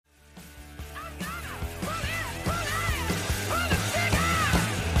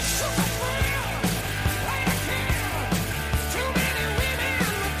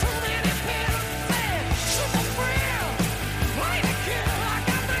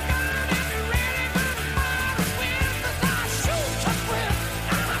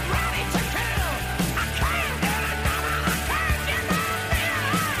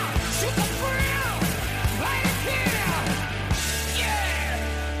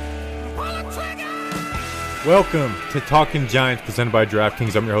Welcome to Talking Giants, presented by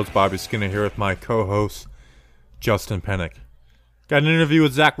DraftKings. I'm your host, Bobby Skinner, here with my co-host, Justin Pennick. Got an interview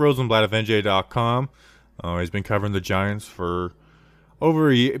with Zack Rosenblatt of NJ.com. He's been covering the Giants for over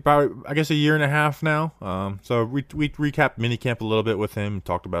a year, about, I guess, a year and a half now. So we recapped minicamp a little bit with him,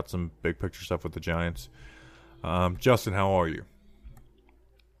 talked about some big picture stuff with the Giants. Justin, how are you?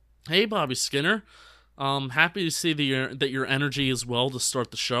 Hey, Bobby Skinner. Happy to see that your energy is well to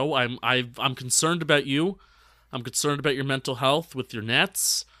start the show. I'm concerned about you. I'm concerned about your mental health with your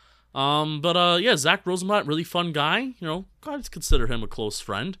Nets. Yeah, Zack Rosenblatt, really fun guy. You know, I'd consider him a close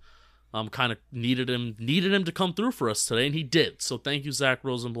friend. Kind of needed him to come through for us today, and he did. So thank you, Zack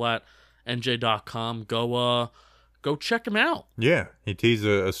Rosenblatt, NJ.com. Go check him out. Yeah, he teased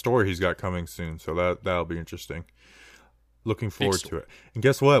a story he's got coming soon, so that'll be interesting. Looking forward to it. And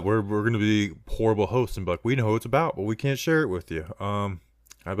guess what? We're going to be horrible hosts and be like, we know what it's about, but we can't share it with you. How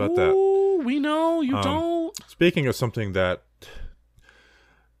about that? We know, you don't. Speaking of something that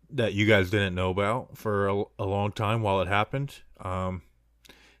you guys didn't know about for a long time while it happened, and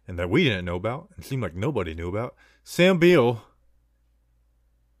that we didn't know about, and seemed like nobody knew about, Sam Beal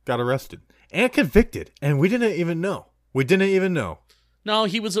got arrested and convicted, and we didn't even know. No,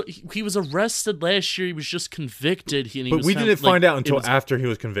 he was arrested last year. He was just convicted. But we didn't find out until after he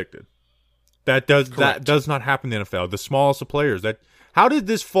was convicted. That does not happen in the NFL. The smallest of players. How did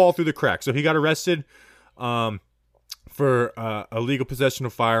this fall through the cracks? So he got arrested for illegal possession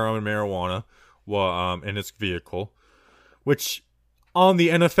of firearm and marijuana while in his vehicle, which on the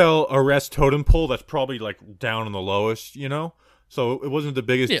NFL arrest totem pole, that's probably like down on the lowest, you know? So it wasn't the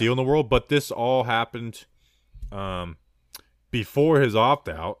biggest deal in the world, but this all happened before his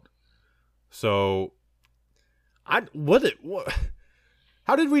opt-out. So how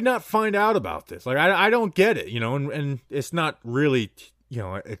did we not find out about this? Like, I don't get it, you know, and it's not really, you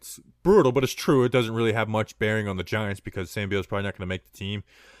know, it's brutal, but it's true. It doesn't really have much bearing on the Giants because Sam Beal's probably not going to make the team.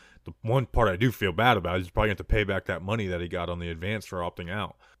 The one part I do feel bad about is he's probably going to have to pay back that money that he got on the advance for opting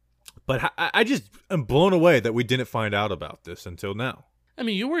out. But I just am blown away that we didn't find out about this until now. I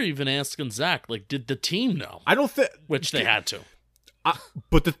mean, you were even asking Zack, like, did the team know? I don't think... Which they had to.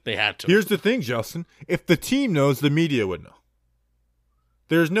 They had to. Here's the thing, Justin. If the team knows, the media would know.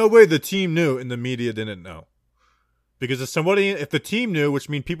 There's no way the team knew and the media didn't know. Because if the team knew, which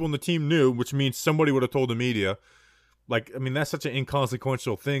means people in the team knew, which means somebody would have told the media. Like, I mean, that's such an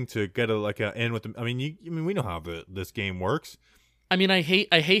inconsequential thing to get a end with them. I mean, we know how this game works. I mean, I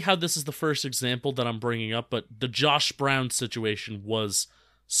hate how this is the first example that I'm bringing up, but the Josh Brown situation was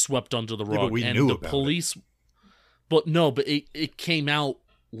swept under the rug. Yeah, but we knew about police, it. But it came out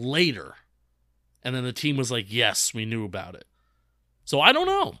later, and then the team was like, "Yes, we knew about it." So I don't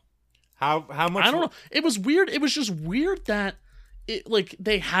know how much. I don't know. It was weird. It was just weird that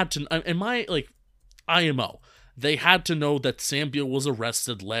they had to. In my IMO, they had to know that Sam Beal was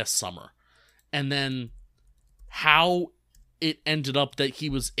arrested last summer, and then how it ended up that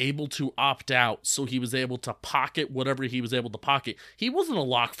he was able to opt out, so he was able to pocket whatever he was able to pocket. He wasn't a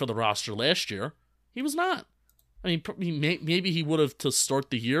lock for the roster last year. He was not. I mean, maybe he would have to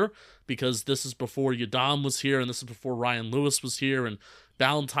start the year because this is before Yadam was here and this is before Ryan Lewis was here and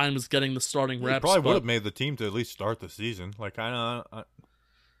Ballantyne was getting the starting reps. He probably would have made the team to at least start the season. Like,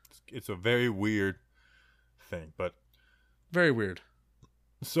 it's a very weird thing, but very weird.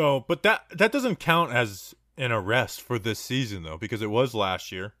 So, but that doesn't count as an arrest for this season though, because it was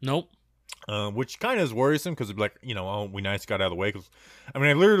last year. Nope. Which kind of is worrisome because, like, you know, oh, we nice got out of the way. Cause, I mean,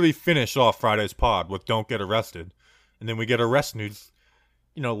 I literally finished off Friday's pod with "Don't get arrested," and then we get arrest news,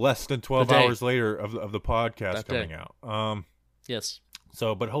 you know, less than 12 hours later of the podcast coming out. Yes.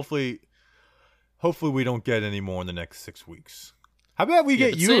 So, but hopefully we don't get any more in the next 6 weeks. How about we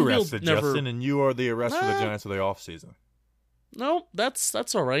get you arrested, Justin, and you are the arrest for the Giants of the offseason? No,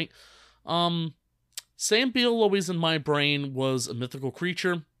 that's all right. Sam Beal always in my brain was a mythical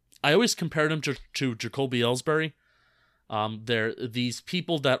creature. I always compared him to Jacoby Ellsbury. They're these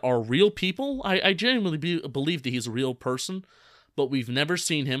people that are real people. I genuinely believe that he's a real person, but we've never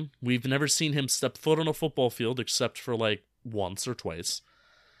seen him. We've never seen him step foot on a football field except for like once or twice.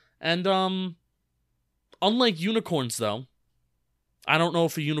 And unlike unicorns, though, I don't know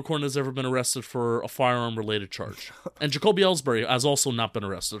if a unicorn has ever been arrested for a firearm-related charge. And Jacoby Ellsbury has also not been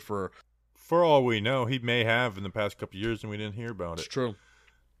arrested for... For all we know, he may have in the past couple of years, and we didn't hear about it. It's true.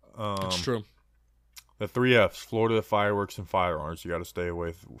 It's true. The 3 Fs: Florida, fireworks, and firearms. You got to stay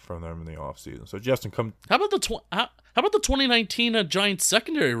away from them in the off season. So Justin, come. How about the 2019 Giants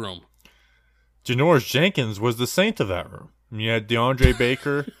secondary room? Janoris Jenkins was the saint of that room. You had DeAndre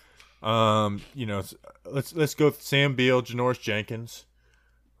Baker. You know, let's go with Sam Beal, Janoris Jenkins,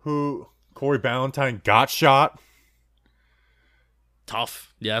 who Corey Ballantyne got shot.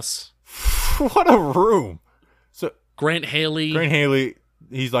 Tough, yes. What a room. So Grant Haley,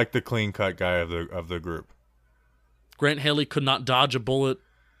 he's like the clean cut guy of the group. Grant Haley could not dodge a bullet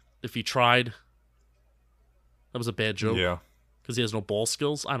if he tried. That was a bad joke. Yeah. Because he has no ball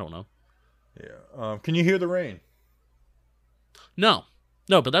skills? I don't know. Yeah. Can you hear the rain? No,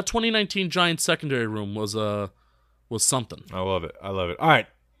 but that 2019 Giants secondary room was something. I love it. All right.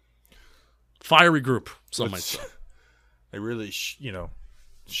 Fiery group, some might say. They really,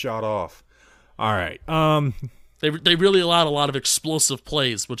 shot off. All right. They really allowed a lot of explosive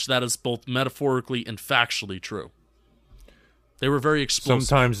plays, which that is both metaphorically and factually true. They were very explosive.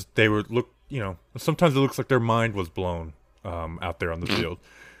 Sometimes they would look, sometimes it looks like their mind was blown out there on the field.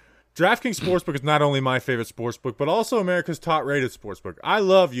 DraftKings Sportsbook is not only my favorite sportsbook, but also America's top-rated sportsbook. I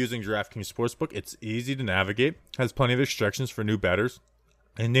love using DraftKings Sportsbook. It's easy to navigate, has plenty of instructions for new bettors,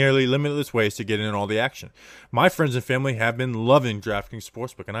 and nearly limitless ways to get in all the action. My friends and family have been loving DraftKings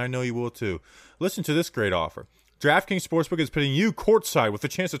Sportsbook, and I know you will too. Listen to this great offer. DraftKings Sportsbook is putting you courtside with a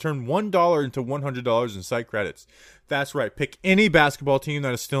chance to turn $1 into $100 in site credits. That's right. Pick any basketball team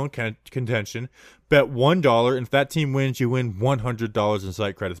that is still in contention. Bet $1, and if that team wins, you win $100 in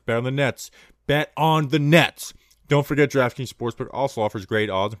site credits. Bet on the Nets. Bet on the Nets. Don't forget DraftKings Sportsbook also offers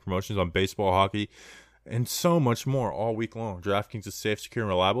great odds and promotions on baseball, hockey, and so much more all week long. DraftKings is safe, secure, and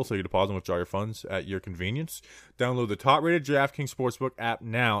reliable, so you can deposit and withdraw your funds at your convenience. Download the top-rated DraftKings Sportsbook app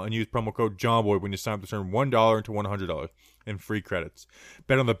now and use promo code JOHNBOY when you sign up to turn $1 into $100 in free credits.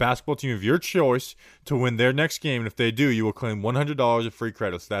 Bet on the basketball team of your choice to win their next game, and if they do, you will claim $100 in free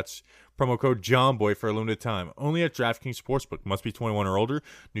credits. That's promo code JOHNBOY for a limited time. Only at DraftKings Sportsbook. Must be 21 or older.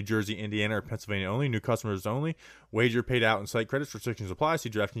 New Jersey, Indiana, or Pennsylvania only. New customers only. Wager paid out in site credits. Restrictions apply.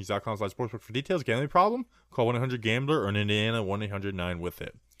 See DraftKings.com/sportsbook for details. Gambling problem? Call 1-800-GAMBLER or in Indiana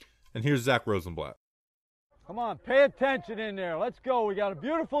 1-800-9-WITH-IT. And here's Zack Rosenblatt. Come on, pay attention in there. Let's go. We got a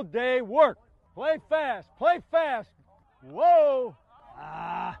beautiful day. Work. Play fast. Play fast. Whoa.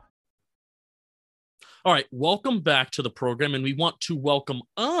 All right, welcome back to the program, and we want to welcome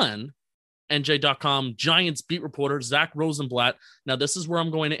on NJ.com Giants beat reporter Zack Rosenblatt. Now, this is where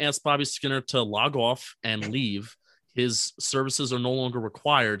I'm going to ask Bobby Skinner to log off and leave. His services are no longer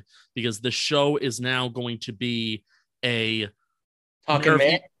required because the show is now going to be a Talking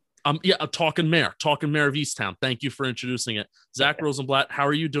Mayor. A Talking Mayor of Easttown. Thank you for introducing it, Zack Rosenblatt. How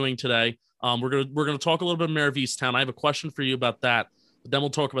are you doing today? We're gonna talk a little bit of Mayor of Easttown. I have a question for you about that, but then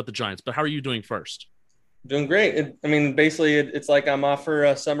we'll talk about the Giants. But how are you doing first? Doing great. Basically, it's like I'm off for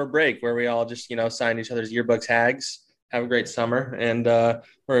a summer break where we all just, sign each other's yearbooks, hags, have a great summer. And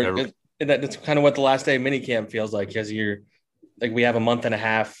that's kind of what the last day of minicamp feels like, because we have a month and a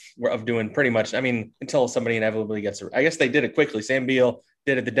half of doing pretty much, until somebody inevitably gets I guess they did it quickly. Sam Beal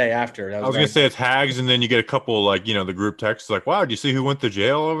did it the day after. I was going to say it's hags, and then you get a couple, the group texts like, wow, do you see who went to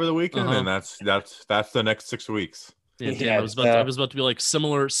jail over the weekend? And that's the next 6 weeks. Yeah, I was about to be like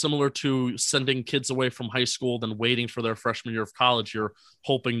similar to sending kids away from high school, then waiting for their freshman year of college. You're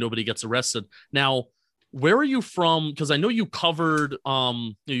hoping nobody gets arrested. Now, where are you from? Because I know you covered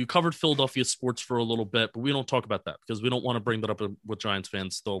Philadelphia sports for a little bit, but we don't talk about that because we don't want to bring that up with Giants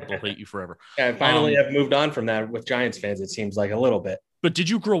fans. They'll hate you forever. Yeah, finally, I've moved on from that with Giants fans. It seems like a little bit. But did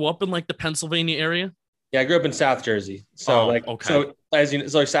you grow up in the Pennsylvania area? Yeah, I grew up in South Jersey. So okay.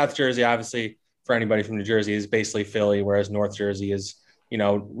 So South Jersey, obviously, for anybody from New Jersey, is basically Philly, whereas North Jersey is,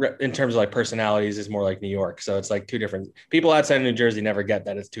 in terms of personalities, is more like New York. So it's like two different people outside of New Jersey never get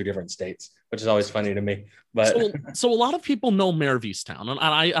that it's two different states, which is always funny to me. But so a lot of people know Mayor of Easttown,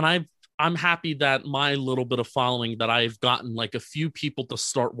 and I'm happy that my little bit of following that I've gotten a few people to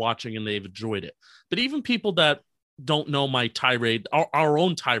start watching and they've enjoyed it. But even people that don't know my tirade, our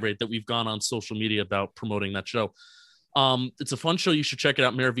own tirade that we've gone on social media about promoting that show. It's a fun show. You should check it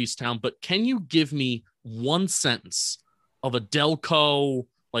out, Mayor of Easttown. But can you give me one sentence of a Delco,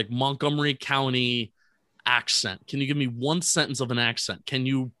 Montgomery County accent? Can you give me one sentence of an accent? Can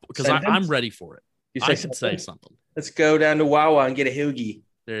you? Because I'm ready for it. I should say something. Let's go down to Wawa and get a hoagie.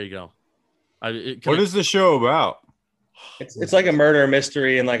 There you go. What is the show about? It's like a murder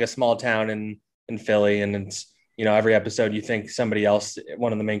mystery in a small town in Philly, and it's every episode you think somebody else,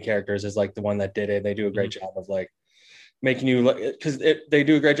 one of the main characters, is the one that did it. They do a great job of making you because they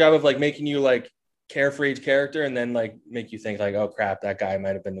do a great job of making you care for each character, and then make you think oh crap, that guy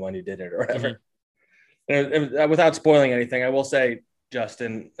might have been the one who did it or whatever. And without spoiling anything, I will say,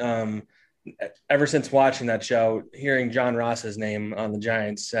 Justin, ever since watching that show, hearing John Ross's name on the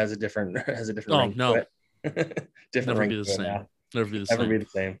Giants has a different ring to it. Different Never ring be the to it same. now. Never be the Never same. be the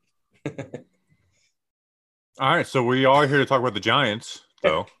same. All right, so we are here to talk about the Giants.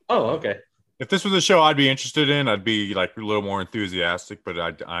 though. Oh, okay. If this was a show I'd be interested in, I'd be like a little more enthusiastic. But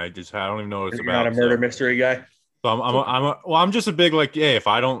I don't even know what it's You're not about. a murder So, mystery guy. so I'm just a big like, yeah. If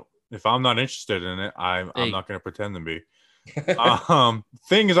I'm not interested in it, I'm Hey. not going to pretend to be.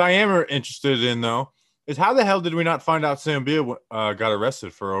 Things I am interested in though is how the hell did we not find out Sam Beale got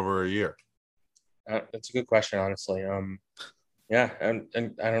arrested for over a year? That's a good question, honestly. Yeah, and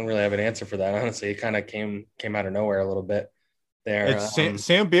I don't really have an answer for that. Honestly, it kind of came out of nowhere a little bit there.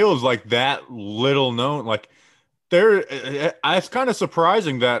 Sam Beale is like that little known. Like it's kind of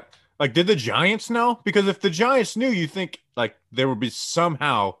surprising that like did the Giants know? Because if the Giants knew, you think like there would be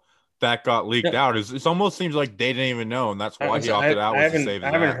somehow that got leaked out. It almost seems like they didn't even know, and that's why he opted out was to save his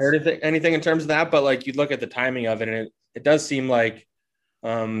I haven't ass. heard anything in terms of that, but like you look at the timing of it, and it does seem like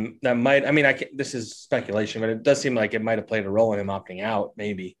that might. I mean, this is speculation, but it does seem like it might have played a role in him opting out,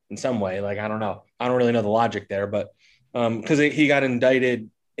 maybe in some way. Like I don't know. I don't really know the logic there, but because he got indicted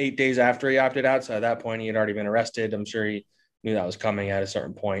 8 days after he opted out, so at that point he had already been arrested. I'm sure he knew that was coming at a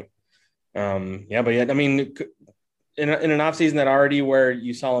certain point. Yeah, but yeah, I mean, in an offseason that already where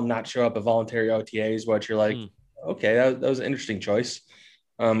you saw him not show up at voluntary OTAs, what you're like, okay, that was an interesting choice.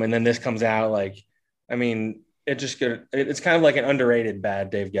 And then this comes out like, I mean, it's kind of like an underrated bad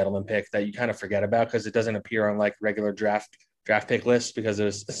Dave Gettleman pick that you kind of forget about because it doesn't appear on like regular draft pick lists because it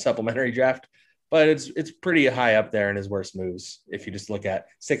was a supplementary draft. But it's pretty high up there in his worst moves if you just look at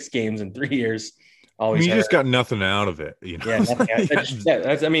 6 games in 3 years. You just got nothing out of it. You know? Yeah,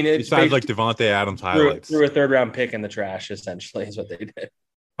 that's. I mean, it's besides like Devontae Adams highlights. Threw a 3rd round pick in the trash. Essentially, is what they did.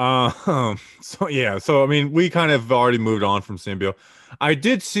 So I mean, we kind of already moved on from Sam Beale. I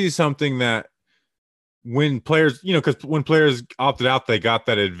did see something that when players, because when players opted out, they got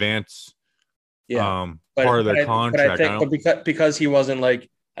that advance. Part of their contract. But I think because he wasn't like,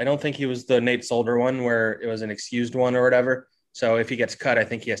 I don't think he was the Nate Solder one where it was an excused one or whatever. So if he gets cut, I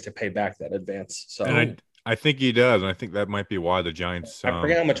think he has to pay back that advance. So and I think he does, and I think that might be why the Giants. I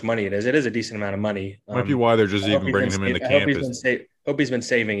forget how much money it is. It is a decent amount of money. Might be why they're just even bringing him into campus. Hope he's been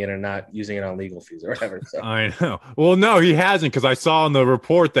saving it and not using it on legal fees or whatever. So. I know. Well, no, he hasn't because I saw in the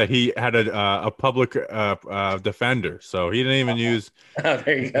report that he had a public defender, so he didn't even use. Oh,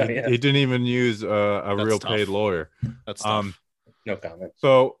 there you go. Yeah. He didn't even use a real tough. Paid lawyer. That's tough. No comment.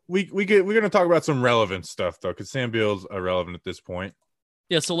 So we're going to talk about some relevant stuff though, because Sam Beale's irrelevant at this point.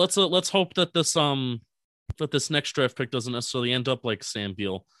 Yeah. So let's hope that this next draft pick doesn't necessarily end up like Sam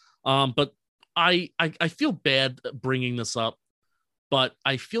Beale. But I feel bad bringing this up, but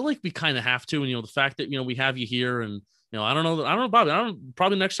I feel like we kind of have to. And the fact that we have you here, and I don't know, Bobby.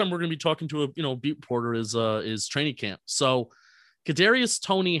 Probably next time we're going to be talking to a beat reporter is training camp. So Kadarius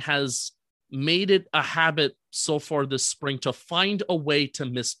Toney has made it a habit so far this spring to find a way to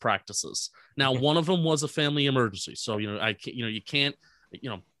miss practices. Now, one of them was a family emergency. So, you can't,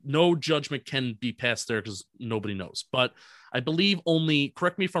 no judgment can be passed there because nobody knows. But I believe only,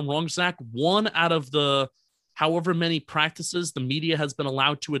 correct me if I'm wrong, Zach, 1 out of the however many practices the media has been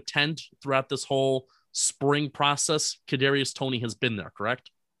allowed to attend throughout this whole spring process, Kadarius Toney has been there,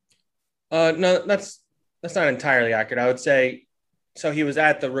 correct? No, that's not entirely accurate. I would say, so he was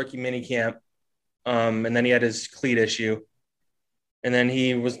at the rookie mini camp, and then he had his cleat issue, and then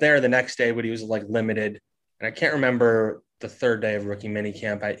he was there the next day, but he was like limited. And I can't remember the 3rd day of rookie mini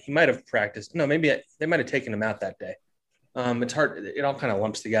camp. He might have practiced. No, maybe they might have taken him out that day. It's hard. It all kind of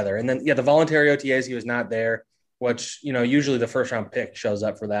lumps together. And then, the voluntary OTAs, he was not there, which, usually the 1st round pick shows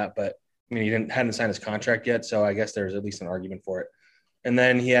up for that. But I mean, he hadn't signed his contract yet. So I guess there's at least an argument for it. And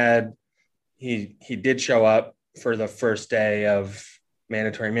then he did show up for the first day of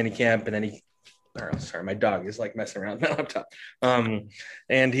mandatory minicamp, and then sorry, my dog is like messing around with my laptop.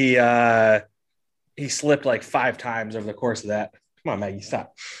 And he slipped like 5 times over the course of that. Come on, Maggie,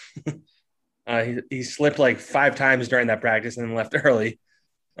 stop. He slipped like 5 times during that practice and then left early.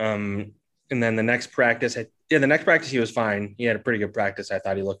 And then the next practice, he was fine. He had a pretty good practice. I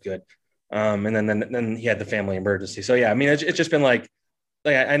thought he looked good. And then he had the family emergency. So yeah, I mean, it's just been like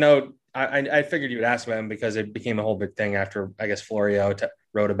I know. I figured you would ask about him because it became a whole big thing after, I guess, Florio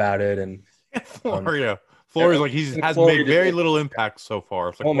wrote about it. And Florio's like has made very little impact so far.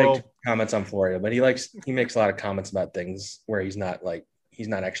 It's like, I won't make comments on Florio, but he makes a lot of comments about things where he's not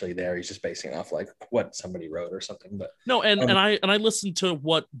actually there. He's just basing off like what somebody wrote or something. But no, and I listened to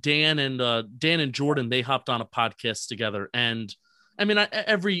what Dan and Jordan, they hopped on a podcast together, and I mean,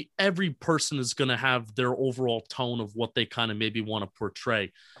 every person is going to have their overall tone of what they kind of maybe want to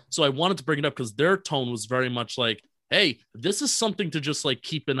portray. So I wanted to bring it up because their tone was very much like, hey, this is something to just like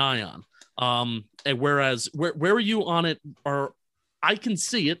keep an eye on. And whereas where are you on it? Or I can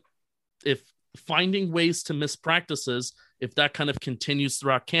see it if finding ways to miss practices if that kind of continues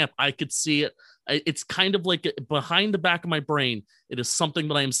throughout camp, I could see it. It's kind of like behind the back of my brain. It is something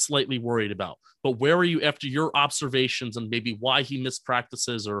that I am slightly worried about. But where are you after your observations and maybe why he missed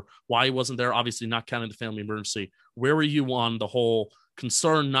practices or why he wasn't there? Obviously, not counting the family emergency. Where are you on the whole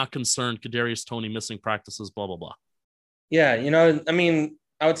concerned, not concerned, Kadarius Toney missing practices, blah, blah, blah? Yeah, I mean,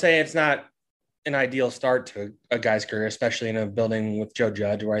 I would say it's not an ideal start to a guy's career, especially in a building with Joe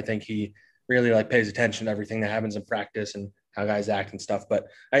Judge, where I think he really like pays attention to everything that happens in practice and how guys act and stuff. But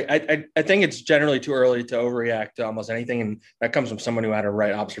I think it's generally too early to overreact to almost anything, and that comes from someone who had to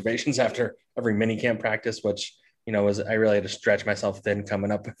write observations after every mini camp practice, which I really had to stretch myself thin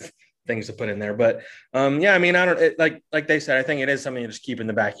coming up with things to put in there. But yeah, I mean, like they said, I think it is something to just keep in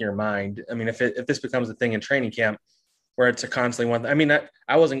the back of your mind. I mean, if this becomes a thing in training camp, where it's a constantly one. I mean,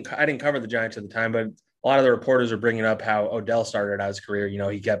 I didn't cover the Giants at the time, but a lot of the reporters are bringing up how Odell started out his career.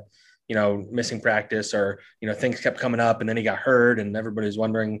 He kept, missing practice or, things kept coming up and then he got hurt and everybody was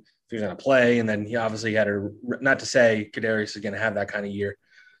wondering if he was going to play. And then he obviously had not to say Kadarius is going to have that kind of year.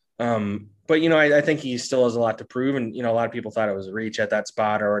 But, I think he still has a lot to prove. And, a lot of people thought it was a reach at that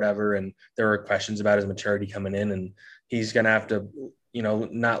spot or whatever. And there were questions about his maturity coming in, and he's going to have to,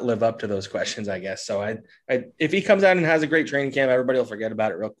 not live up to those questions, I guess. So if he comes out and has a great training camp, everybody will forget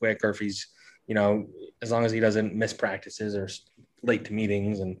about it real quick. Or if he's, as long as he doesn't miss practices or late to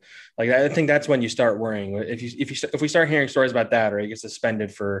meetings. And like, I think that's when you start worrying. If we start hearing stories about that, or he gets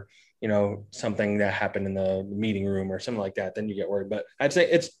suspended for, something that happened in the meeting room or something like that, then you get worried. But I'd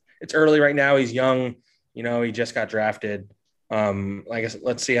say it's early right now. He's young, he just got drafted. I guess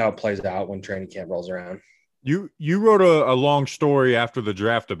let's see how it plays out when training camp rolls around. You wrote a long story after the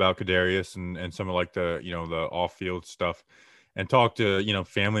draft about Kadarius and some of like the the off field stuff, and talked to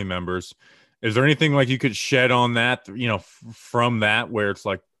family members. Is there anything like you could shed on that from that, where it's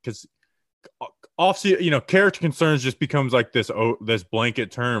like, because off character concerns just becomes like this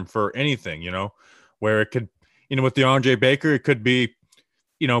blanket term for anything, where it could with the Andre Baker, it could be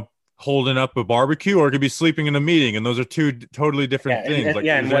holding up a barbecue, or it could be sleeping in a meeting, and those are two totally different things.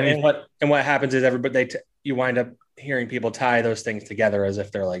 And what happens is you wind up hearing people tie those things together as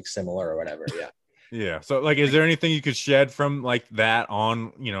if they're like similar or whatever. Yeah. Yeah. So like, is there anything you could shed from like that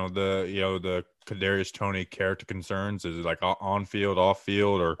on, the Kadarius Toney character concerns? Is it like on field, off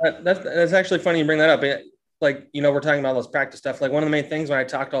field, or that's actually funny you bring that up. We're talking about those practice stuff. Like one of the main things when I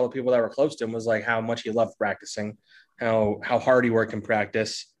talked to all the people that were close to him was like how much he loved practicing, how hard he worked in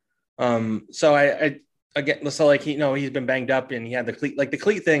practice. So he's been banged up and he had the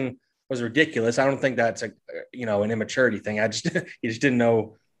cleat thing was ridiculous. I don't think that's an immaturity thing. He just didn't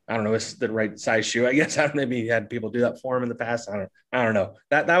know. I don't know. It's the right size shoe, I guess. Maybe he had people do that for him in the past. I don't know.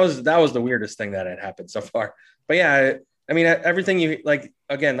 That was the weirdest thing that had happened so far. But yeah, I mean, everything you like,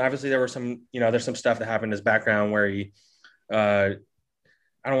 again, obviously there were some, there's some stuff that happened in his background where he, I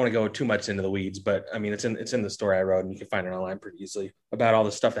don't want to go too much into the weeds, but I mean, it's in the story I wrote and you can find it online pretty easily about all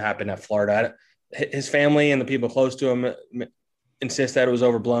the stuff that happened at Florida. His family and the people close to him insist that it was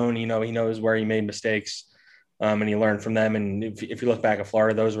overblown. He knows where he made mistakes, and he learned from them. And if you look back at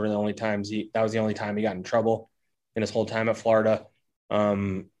Florida, those were the only times that was the only time he got in trouble in his whole time at Florida. So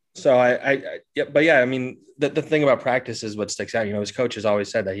but yeah, I mean, the thing about practice is what sticks out. His coaches always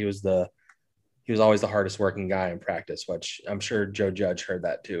said that he was always the hardest working guy in practice, which I'm sure Joe Judge heard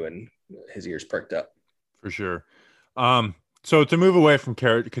that too, and his ears perked up. For sure. So to move away from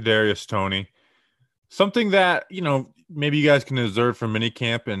Kadarius Toney, something that, maybe you guys can observe from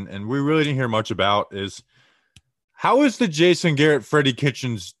minicamp and we really didn't hear much about is, how is the Jason Garrett, Freddie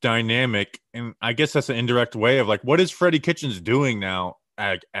Kitchens dynamic? And I guess that's an indirect way of like, what is Freddie Kitchens doing now?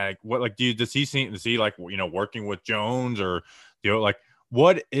 Does he working with Jones, or,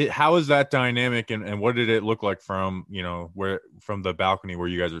 how is that dynamic and what did it look like from the balcony where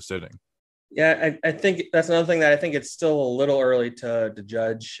you guys are sitting? Yeah, I think that's another thing that I think it's still a little early to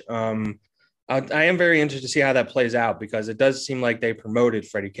judge. I am very interested to see how that plays out, because it does seem like they promoted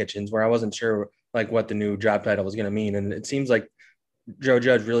Freddie Kitchens, where I wasn't sure like what the new job title was going to mean. And it seems like Joe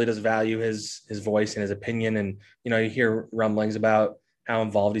Judge really does value his voice and his opinion. And, you hear rumblings about how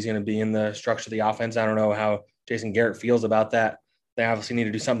involved he's going to be in the structure of the offense. I don't know how Jason Garrett feels about that. They obviously need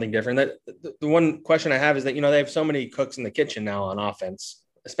to do something different. The one question I have is that, they have so many cooks in the kitchen now on offense,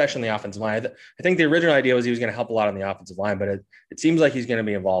 especially in the offensive line. I think the original idea was he was going to help a lot on the offensive line, but it seems like he's going to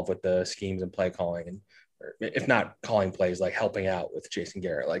be involved with the schemes and play calling, and if not calling plays, like helping out with Jason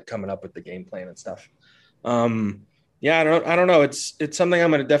Garrett, like coming up with the game plan and stuff. Yeah, I don't know. It's something I'm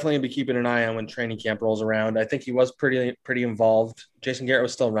going to definitely be keeping an eye on when training camp rolls around. I think he was pretty Jason Garrett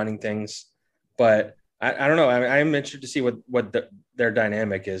was still running things, but I don't know. I'm interested to see what their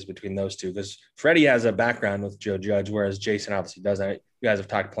dynamic is between those two, because Freddie has a background with Joe Judge, whereas Jason obviously doesn't. You guys have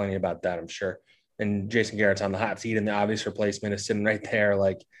talked plenty about that, I'm sure. And Jason Garrett's on the hot seat, and the obvious replacement is sitting right there.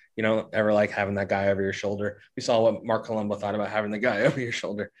 Like, you don't ever like having that guy over your shoulder. We saw what Mark Colombo thought about having the guy over your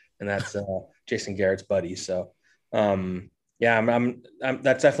shoulder, and that's Jason Garrett's buddy. So, yeah, I'm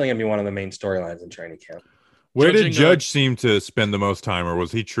that's definitely gonna be one of the main storylines in training camp. Where did Judge seem to spend the most time, or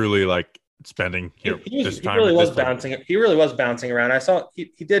was he truly like spending this time? He really was bouncing around. I saw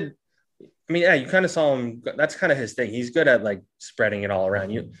he did. I mean, yeah, you kind of saw him. That's kind of his thing. He's good at like spreading it all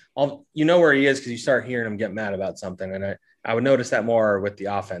around. You know where he is because you start hearing him get mad about something, and I would notice that more with the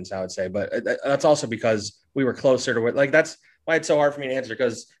offense, I would say. But that's also because we were closer to it. Like, that's why it's so hard for me to answer,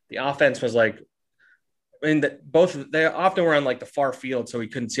 because the offense was like, I mean, they often were on like the far field, so we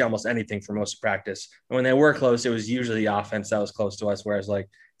couldn't see almost anything for most of practice. And when they were close, it was usually the offense that was close to us, whereas like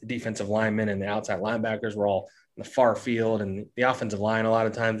the defensive linemen and the outside linebackers were all in the far field, and the offensive line, a lot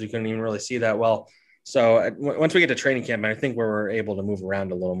of times we couldn't even really see that well. So once we get to training camp, I think we're able to move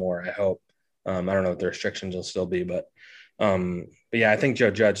around a little more, I hope. I don't know what the restrictions will still be, but yeah, I think Joe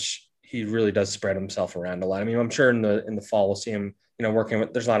Judge, he really does spread himself around a lot. I mean, I'm sure in the fall we'll see him, working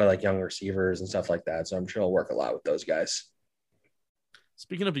with, there's a lot of like young receivers and stuff like that. So I'm sure he'll work a lot with those guys.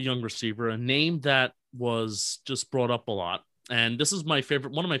 Speaking of a young receiver, a name that was just brought up a lot, and this is one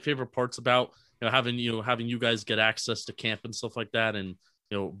of my favorite parts about having you guys get access to camp and stuff like that, and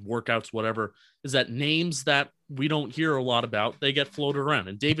workouts, whatever, is that names that we don't hear a lot about, they get floated around.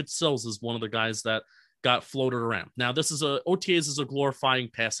 And David Sills is one of the guys that got floated around. Now, OTAs is a glorifying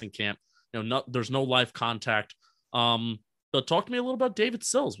passing camp. There's no live contact. But talk to me a little about David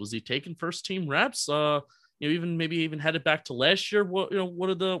Sills. Was he taking first team reps? Even headed back to last year. What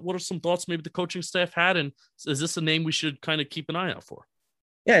are some thoughts maybe the coaching staff had? And is this a name we should kind of keep an eye out for?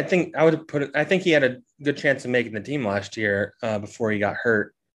 Yeah, I think I think he had a good chance of making the team last year before he got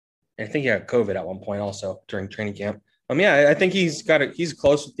hurt. And I think he had COVID at one point also during training camp. Yeah, I think he's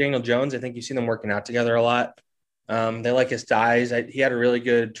close with Daniel Jones. I think you see them working out together a lot. They like his size. He had a really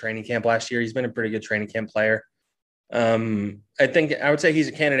good training camp last year. He's been a pretty good training camp player. I think I would say he's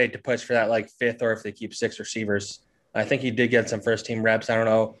a candidate to push for that like fifth, or if they keep six receivers. I think he did get some first team reps. I don't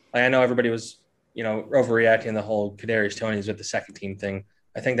know. I know everybody was, overreacting the whole Kadarius Toney's with the second team thing.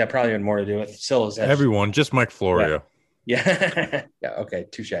 I think that probably had more to do with Sills. Everyone, just Mike Florio. Yeah. Yeah. Okay.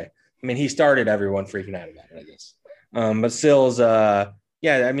 Touche. I mean, he started everyone freaking out about it, I guess. But Sills, I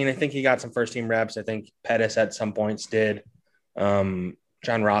think he got some first team reps. I think Pettis at some points did. John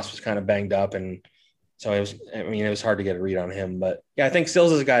Ross was kind of banged up, and so it was hard to get a read on him. But yeah, I think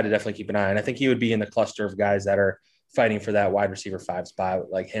Sills is a guy to definitely keep an eye on. I think he would be in the cluster of guys that are fighting for that wide receiver 5 spot,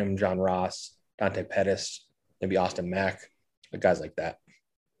 like him, John Ross, Dante Pettis, maybe Austin Mack, guys like that.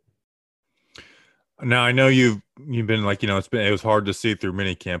 Now, I know you've been like, it was hard to see through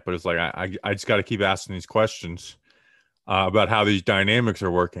minicamp, but it's like I just got to keep asking these questions about how these dynamics are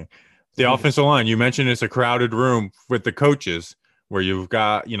working. The offensive line, you mentioned it's a crowded room with the coaches, where you've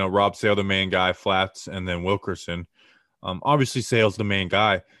got, Rob Sale, the main guy, Flats, and then Wilkerson. Obviously, Sale's the main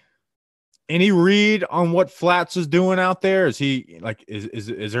guy. Any read on what Flats is doing out there? Is he like,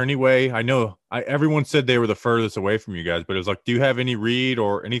 is there any way? I know everyone said they were the furthest away from you guys, but it was like, do you have any read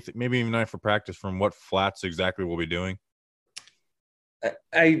or anything, maybe even night for practice, from what Flats exactly will be doing?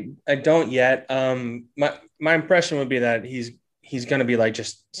 I don't yet. My impression would be that he's going to be like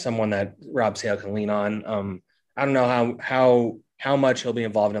just someone that Rob Sale can lean on. I don't know how much he'll be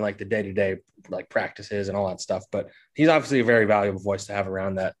involved in like the day-to-day like practices and all that stuff, but he's obviously a very valuable voice to have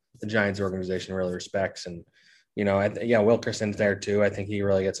around that the Giants organization really respects. And, Wilkerson's there too. I think he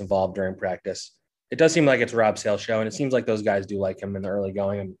really gets involved during practice. It does seem like it's Rob Sale's show, and it seems like those guys do like him in the early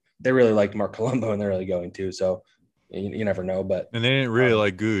going, and they really liked Mark Colombo in the early going too. So you never know, but. And they didn't really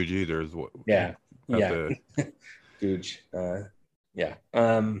like Googe either. Yeah. Googe.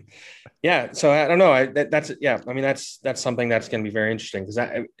 Yeah. So I don't know. That's something that's going to be very interesting,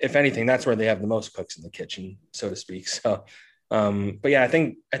 because if anything, that's where they have the most cooks in the kitchen, so to speak. So, but yeah, I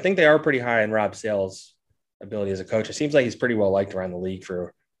think they are pretty high in Rob Sale's ability as a coach. It seems like he's pretty well liked around the league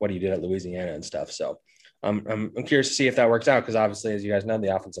for what he did at Louisiana and stuff. So I'm curious to see if that works out, because obviously, as you guys know,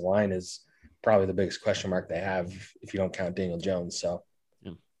 the offensive line is probably the biggest question mark they have if you don't count Daniel Jones. So,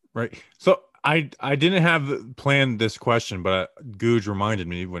 right. So I didn't have planned this question, but Googe reminded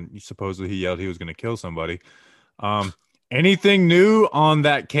me when supposedly he yelled he was going to kill somebody. Anything new on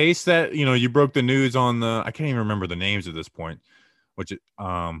that case that, you broke the news on I can't even remember the names at this point,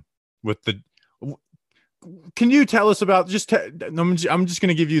 can you tell us about I'm just going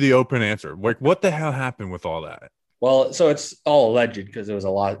to give you the open answer. Like, what the hell happened with all that? Well, so it's all alleged, because it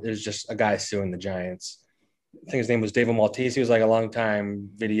was just a guy suing the Giants. think his name was David Maltese. He was like a long time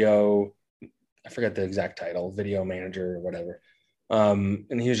video, I forget the exact title, video manager or whatever.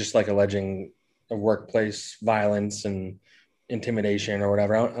 And he was just like alleging workplace violence and intimidation or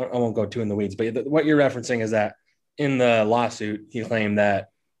whatever. I won't go too in the weeds, but what you're referencing is that in the lawsuit, he claimed that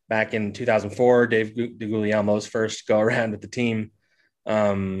back in 2004, Dave DeGuglielmo's first go around with the team,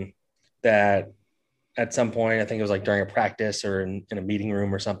 that at some point, I think it was like during a practice or in a meeting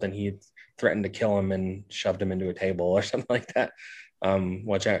room or something, he threatened to kill him and shoved him into a table or something like that.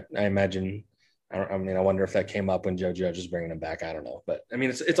 Which I imagine, I wonder if that came up when Joe Judge was bringing him back. I don't know, but I mean,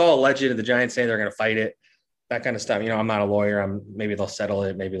 it's all alleged. The Giants say they're going to fight it, that kind of stuff. I'm not a lawyer. Maybe they'll settle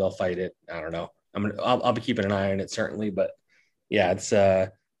it. Maybe they'll fight it. I don't know. I'll be keeping an eye on it certainly, but yeah, it's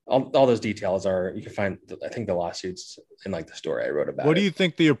all those details you can find. I think the lawsuits in like the story I wrote about. What do you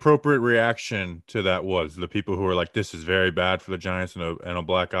think the appropriate reaction to that was? The people who were like, "This is very bad for the Giants and a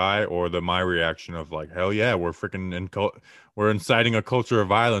black eye," or my reaction of like, "Hell yeah, we're inciting a culture of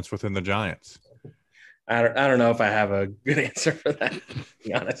violence within the Giants." I don't know if I have a good answer for that, to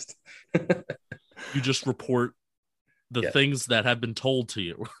be honest. You just report the things that have been told to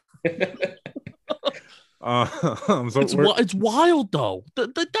you. It's wild though.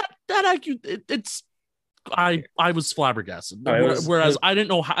 I was flabbergasted. Whereas I didn't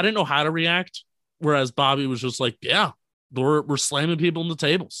know how to react. Whereas Bobby was just like, yeah, we're slamming people in the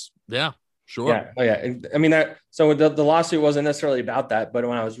tables. Yeah, sure. Yeah. Oh yeah. I mean so the lawsuit wasn't necessarily about that, but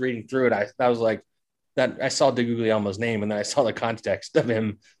when I was reading through it, I was like that. I saw DeGuglielmo's name and then I saw the context of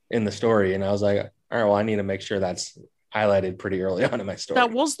him in the story, and I was like, all right, well, I need to make sure that's highlighted pretty early on in my story.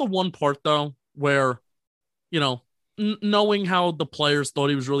 That was the one part though where, knowing how the players thought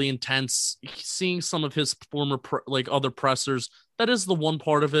he was really intense, seeing some of his former other pressers, that is the one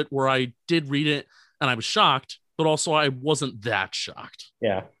part of it where I did read it and I was shocked, but also I wasn't that shocked.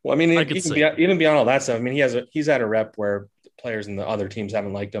 Yeah. Well, I mean, even beyond all that stuff, I mean, he's at a rep where players in the other teams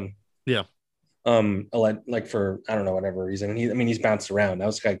haven't liked him. Yeah. Like for, I don't know, whatever reason. He's bounced around. That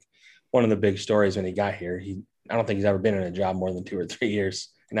was like one of the big stories when he got here. I don't think he's ever been in a job more than 2 or 3 years.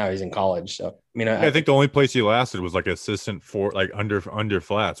 Now he's in college. So, I mean, I think the only place he lasted was like assistant for like under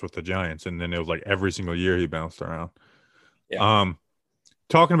flats with the Giants. And then it was like every single year he bounced around. Yeah.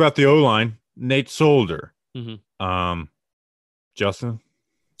 Talking about the O-line, Nate Solder. Mm-hmm. Justin?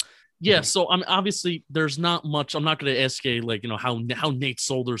 Yeah. So obviously there's not much. I'm not going to ask you how Nate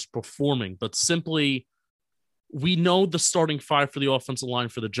Solder's performing, but simply we know the starting five for the offensive line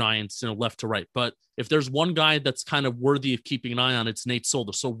for the Giants, left to right. But if there's one guy that's kind of worthy of keeping an eye on, it's Nate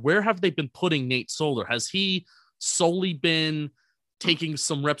Solder. So where have they been putting Nate Solder? Has he solely been taking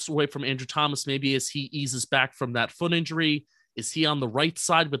some reps away from Andrew Thomas, maybe as he eases back from that foot injury? Is he on the right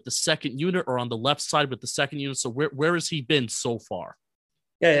side with the second unit or on the left side with the second unit? So where has he been so far?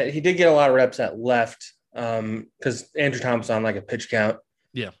 Yeah, he did get a lot of reps at left because Andrew Thomas on like a pitch count.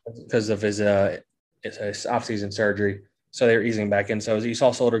 Yeah. Because of his offseason surgery. So they were easing back in. So you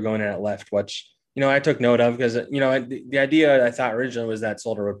saw Solder going in at left, which, I took note of because, the idea I thought originally was that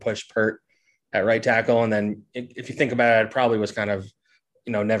Solder would push Pert at right tackle. And then if you think about it, it probably was kind of,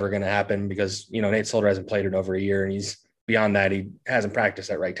 never going to happen because, Nate Solder hasn't played in over a year. And he's beyond that. He hasn't practiced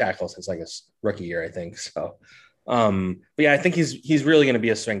at right tackle since like his rookie year, I think. So, but yeah, I think he's really going to be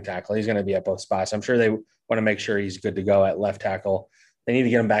a swing tackle. He's going to be at both spots. I'm sure they want to make sure he's good to go at left tackle. They need to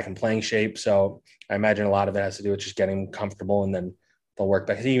get him back in playing shape. So I imagine a lot of it has to do with just getting him comfortable and then they'll work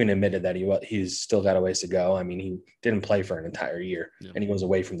back. He even admitted that he's still got a ways to go. I mean, he didn't play for an entire year and he goes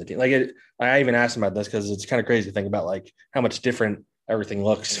away from the team. I even asked him about this because it's kind of crazy to think about like how much different everything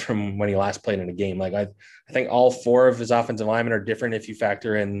looks from when he last played in a game. Like I think all 4 of his offensive linemen are different if you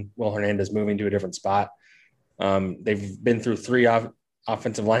factor in Will Hernandez moving to a different spot. They've been through 3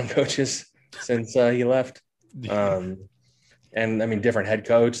 offensive line coaches since he left. And I mean, different head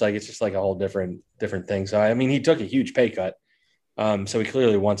coach, like it's just like a whole different thing. So, I mean, he took a huge pay cut. So he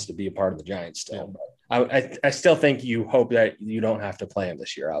clearly wants to be a part of the Giants still. But I still think you hope that you don't have to play him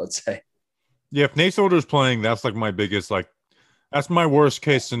this year, I would say. Yeah. If Nate Solder's playing, that's like my biggest, that's my worst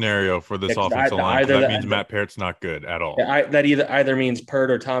case scenario for this offensive line. That means Matt Peart's not good at all. That either means Pert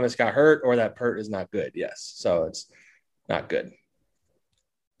or Thomas got hurt or that Pert is not good. Yes. So it's not good.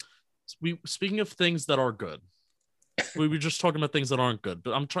 Speaking of things that are good, we were just talking about things that aren't good,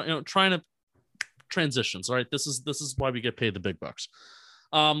 but I'm trying to transitions. All right. This is why we get paid the big bucks.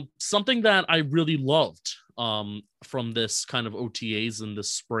 Something that I really loved from this kind of OTAs in this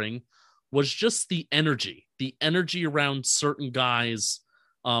spring was just the energy around certain guys,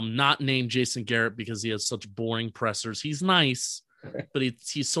 not named Jason Garrett because he has such boring pressers. He's nice, but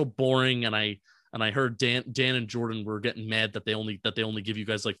he's so boring. And I And I heard Dan and Jordan were getting mad that they only give you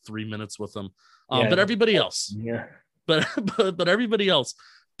guys like 3 minutes with them. Yeah. But everybody else, Yeah. but everybody else,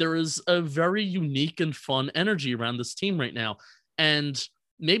 there is a very unique and fun energy around this team right now. And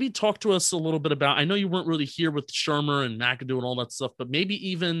maybe talk to us a little bit about, I know you weren't really here with Shermer and McAdoo and all that stuff, but maybe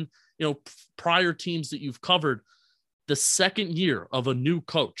even, prior teams that you've covered, the second year of a new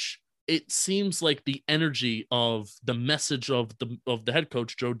coach, it seems like the energy of the message of the head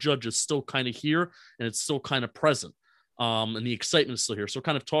coach, Joe Judge, is still kind of here and it's still kind of present. And the excitement is still here. So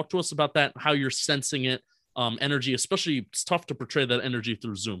kind of talk to us about that, how you're sensing it, energy, especially it's tough to portray that energy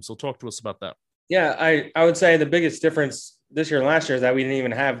through Zoom. So talk to us about that. Yeah, I would say the biggest difference this year and last year is that we didn't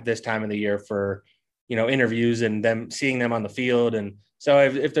even have this time of the year for, interviews and seeing them on the field. And so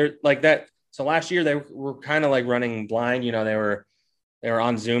if they're like that, so last year they were kind of like running blind, they were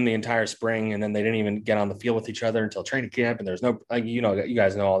on Zoom the entire spring, and then they didn't even get on the field with each other until training camp. And there's no, you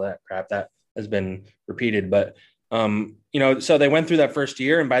guys know all that crap that has been repeated, but so they went through that first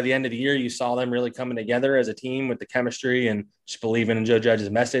year, and by the end of the year, you saw them really coming together as a team with the chemistry and just believing in Joe Judge's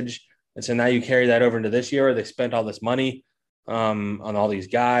message. And so now you carry that over into this year where they spent all this money on all these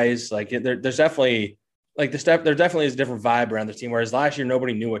guys. Like there's definitely there definitely is a different vibe around the team. Whereas last year,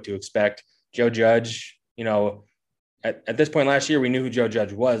 nobody knew what to expect. Joe Judge, at this point last year, we knew who Joe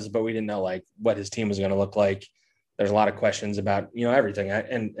Judge was, but we didn't know like what his team was going to look like. There's a lot of questions about, everything.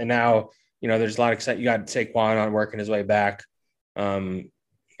 And now, there's a lot of excitement. You got Saquon on working his way back. And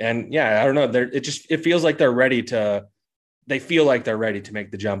yeah, I don't know. It feels like they feel like they're ready to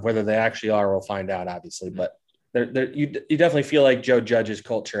make the jump. Whether they actually are, we'll find out, obviously. But you definitely feel like Joe Judge's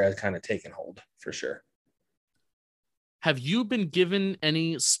culture has kind of taken hold for sure. Have you been given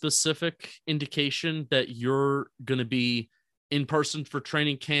any specific indication that you're going to be in person for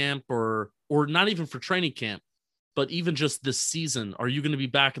training camp or not even for training camp, but even just this season? Are you going to be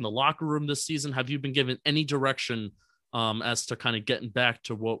back in the locker room this season? Have you been given any direction as to kind of getting back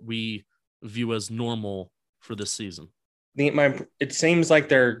to what we view as normal for this season? It seems like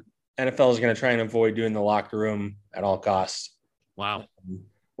their NFL is going to try and avoid doing the locker room at all costs. Wow.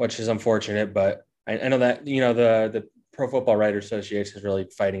 Which is unfortunate, but I know that, the Pro Football Writers Association is really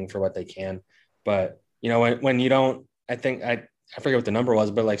fighting for what they can. But, when you don't, I think I forget what the number was,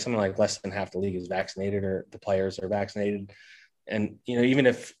 but like something like less than half the league is vaccinated or the players are vaccinated. And, even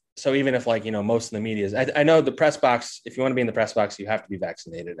if like, most of the media is, I know the press box, if you want to be in the press box, you have to be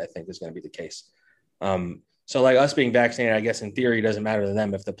vaccinated, I think is going to be the case. So like us being vaccinated, I guess in theory, doesn't matter to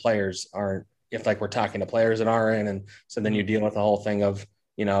them if the players aren't, if like we're talking to players that aren't in. And so then you deal with the whole thing of,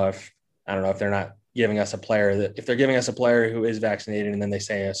 if, I don't know, if they're not giving us a player if they're giving us a player who is vaccinated and then they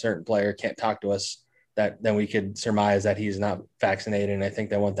say a certain player can't talk to us, that then we could surmise that he's not vaccinated. And I think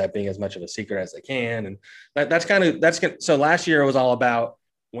they want that being as much of a secret as they can. And so last year it was all about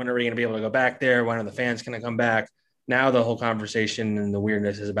when are we going to be able to go back there? When are the fans going to come back? Now the whole conversation and the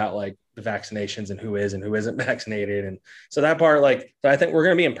weirdness is about like the vaccinations and who is and who isn't vaccinated. And so that part, so I think we're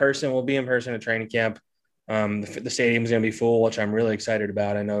going to be in person. We'll be in person at training camp. The stadium's going to be full, which I'm really excited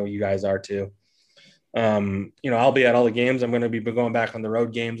about. I know you guys are too. I'll be at all the games. I'm going to be going back on the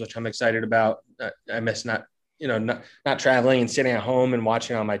road games, which I'm excited about. I miss not traveling and sitting at home and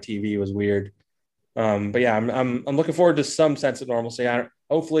watching on my TV was weird. But yeah, I'm looking forward to some sense of normalcy.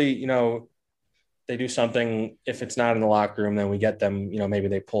 Hopefully, they do something. If it's not in the locker room, then we get them, maybe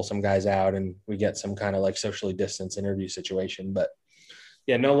they pull some guys out and we get some kind of like socially distanced interview situation. But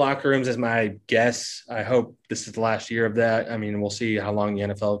yeah, no locker rooms is my guess. I hope this is the last year of that. I mean, we'll see how long the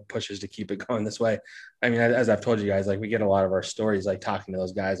NFL pushes to keep it going this way. I mean, as I've told you guys, like we get a lot of our stories, like talking to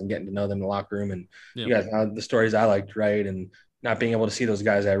those guys and getting to know them in the locker room. And you guys know the stories I liked, right? And not being able to see those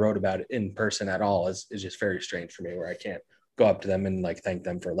guys I wrote about in person at all is just very strange for me, where I can't go up to them and like thank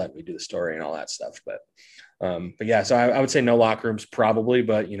them for letting me do the story and all that stuff. But yeah, so I would say no locker rooms probably,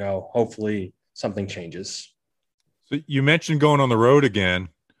 but hopefully something changes. So you mentioned going on the road again.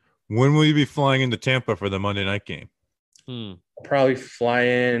 When will you be flying into Tampa for the Monday night game? I'll probably fly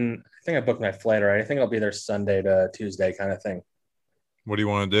in. I think I booked my flight already. I think I'll be there Sunday to Tuesday kind of thing. What do you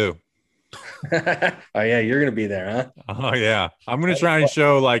want to do? Oh yeah, you're gonna be there, huh? Oh yeah, I'm gonna try and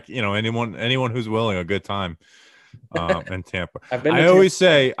show like anyone who's willing a good time in Tampa. I always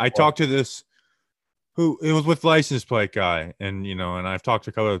say I talked to this who it was with license plate guy, and and I've talked to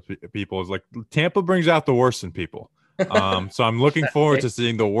a couple of people. It's like Tampa brings out the worst in people. So I'm looking forward to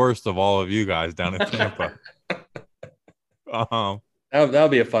seeing the worst of all of you guys down in Tampa. That'll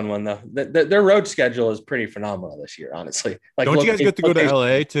be a fun one though. Their road schedule is pretty phenomenal this year, honestly. Like, don't you guys get to go to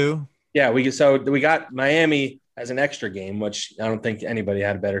LA too? Yeah, we got Miami as an extra game, which I don't think anybody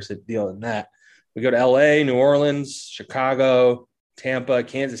had a better deal than that. We go to LA, New Orleans, Chicago, Tampa,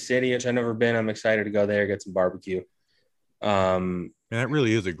 Kansas City, which I've never been. I'm excited to go there, get some barbecue. And that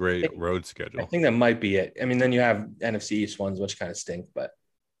really is a great road I schedule. think that might be it. I mean, then you have NFC East ones, which kind of stink, but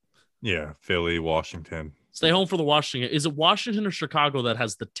yeah, Philly, Washington. Stay home for the Washington. Is it Washington or Chicago that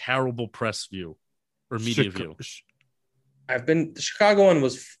has the terrible press view or media view? the Chicago one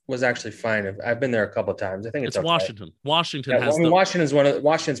was actually fine. I've been there a couple of times. I think it's okay. Washington. Washington Yeah, has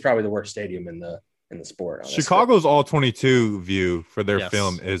Washington's probably the worst stadium in the sport. Honestly. Chicago's all 22 view for their Yes.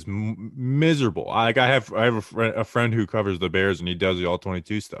 film is miserable. Like I have a friend who covers the Bears and he does the all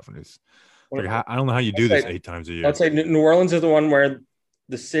 22 stuff, and it's like, I don't know how you do this 8 times a year. I'd say New Orleans is the one where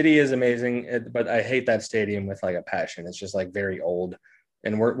the city is amazing, but I hate that stadium with like a passion. It's just like very old,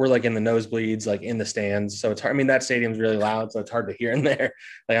 and we're like in the nosebleeds, like in the stands. So it's hard. I mean, that stadium's really loud, so it's hard to hear in there.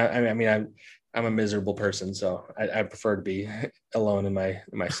 Like I'm a miserable person, so I prefer to be alone in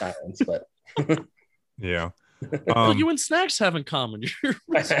my silence. But yeah. Well, you and Snacks have in common.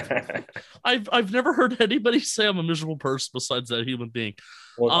 I've never heard anybody say I'm a miserable person besides that human being.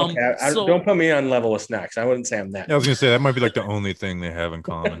 Well, okay, don't put me on level with Snacks. I wouldn't say I'm that. I was gonna say that might be like the only thing they have in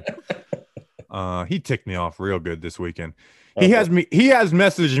common. He ticked me off real good this weekend. Okay. He has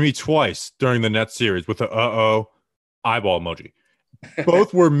messaged me twice during the Nets series with the eyeball emoji.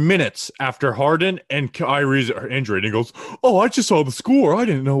 Both were minutes after Harden and Kyrie's injury, and he goes, "Oh, I just saw the score. I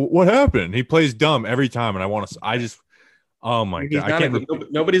didn't know what happened." He plays dumb every time, and oh my god, I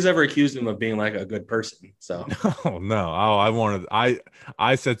can't. Nobody's ever accused him of being like a good person. So no.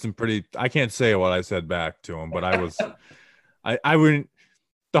 I said some pretty. I can't say what I said back to him, but I wouldn't.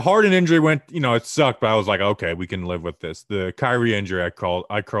 The Harden injury went, it sucked, but I was like, okay, we can live with this. The Kyrie injury, I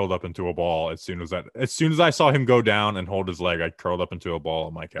curled up into a ball as soon as I saw him go down and hold his leg, I curled up into a ball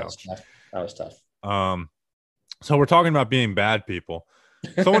on my couch. That was tough. So we're talking about being bad people.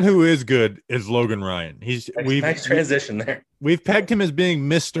 Someone who is good is Logan Ryan. Nice transition there. We've pegged him as being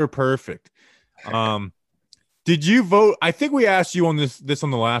Mr. Perfect. Did you vote? I think we asked you on this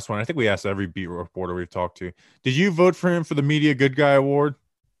on the last one. I think we asked every beat reporter we've talked to. Did you vote for him for the Media Good Guy Award?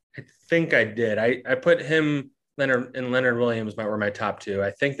 I think I did. I put him, Leonard Williams were my top two. I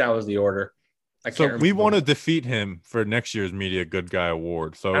think that was the order. So we want to defeat him for next year's Media Good Guy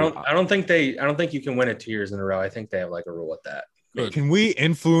Award. So I don't think you can win it 2 years in a row. I think they have like a rule with that. Good. Can we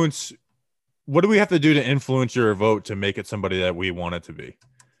influence? What do we have to do to influence your vote to make it somebody that we want it to be?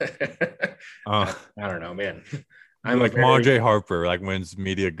 I don't know, man. I'm like Monjay Harper, like wins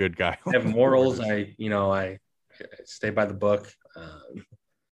Media Good Guy. I have morals. I stay by the book.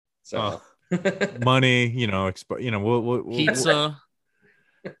 Money, we'll pizza.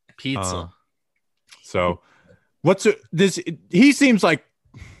 So he seems like,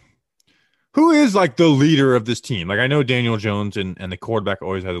 who is like the leader of this team? Like I know Daniel Jones and the quarterback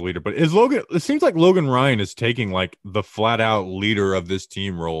always has a leader, but it seems like Logan Ryan is taking like the flat out leader of this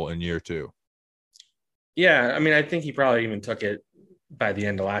team role in year 2. Yeah. I mean, I think he probably even took it by the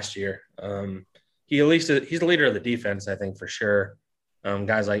end of last year. He's the leader of the defense, I think, for sure.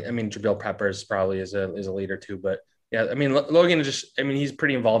 Guys like, Jabril Peppers probably is a leader too, but yeah, Logan he's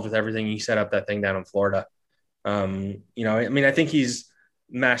pretty involved with everything. He set up that thing down in Florida. I think he's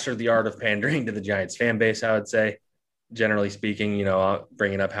mastered the art of pandering to the Giants fan base, I would say, generally speaking,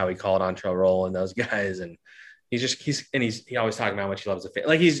 bringing up how he called Antrell Roll and those guys. And he's always talking about how much he loves the fan.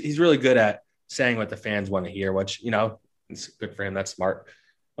 Like he's really good at saying what the fans want to hear, which, it's good for him. That's smart.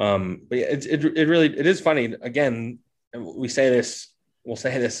 But yeah, it is funny. Again, we'll say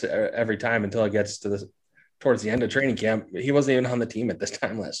this every time until it gets towards the end of training camp. He wasn't even on the team at this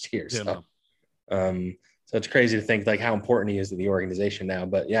time last year. So, so it's crazy to think like how important he is to the organization now.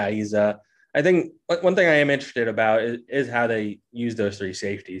 But yeah, he's I think one thing I am interested about is how they use those 3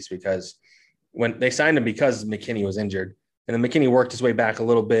 safeties, because when they signed him because McKinney was injured, and then McKinney worked his way back a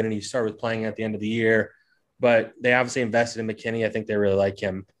little bit and he started playing at the end of the year, but they obviously invested in McKinney. I think they really like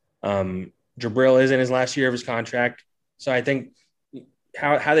him. Jabril is in his last year of his contract. So I think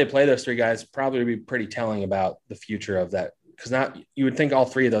how they play those 3 guys probably would be pretty telling about the future of that. Because you would think all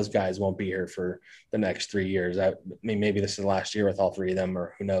 3 of those guys won't be here for the next 3 years. Maybe this is the last year with all 3 of them,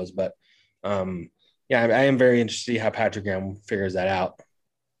 or who knows. But I am very interested to see how Patrick Graham figures that out.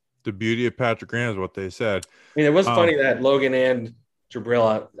 The beauty of Patrick Graham is what they said. It was funny that Logan and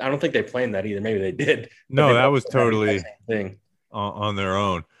Jabril, I don't think they planned that either. Maybe they did. No, that was totally thing on their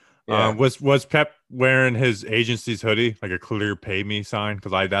own. Yeah. Was Pep wearing his agency's hoodie, like a clear pay me sign?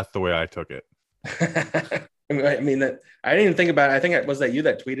 Because that's the way I took it. I didn't even think about it. I think was that you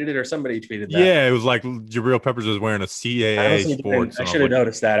that tweeted it, or somebody tweeted that? Yeah, it was like Jabril Peppers was wearing a CAA sports. I should have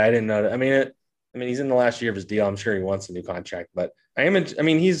noticed that. I didn't know that. He's in the last year of his deal. I'm sure he wants a new contract, but he's an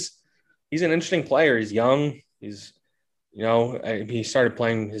interesting player. He's young. He's he started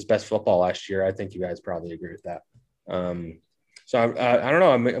playing his best football last year. I think you guys probably agree with that. So I don't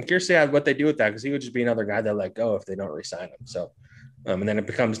know. I'm curious to see what they do with that, because he would just be another guy they'll let go if they don't re-sign him. So, and then it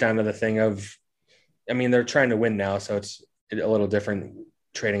becomes down to the thing of, they're trying to win now, so it's a little different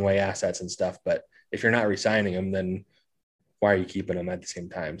trading away assets and stuff. But if you're not re-signing him, then why are you keeping him at the same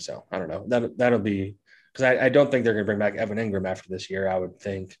time? So I don't know. That'll be, because I don't think they're going to bring back Evan Ingram after this year. I would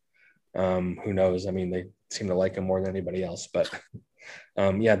think. Who knows? They seem to like him more than anybody else. But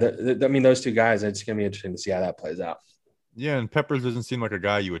those two guys, it's going to be interesting to see how that plays out. Yeah, and Peppers doesn't seem like a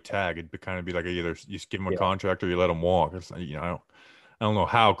guy you would tag. It'd kind of be like either you just give him a contract or you let him walk. It's, I don't know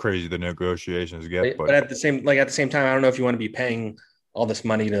how crazy the negotiations get, but at the same time, I don't know if you want to be paying all this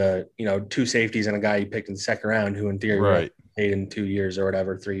money to two safeties and a guy you picked in the second round, who in theory right paid in 2 years or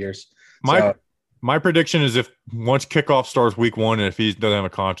whatever, 3 years. My prediction is, if once kickoff starts week 1, and if he doesn't have a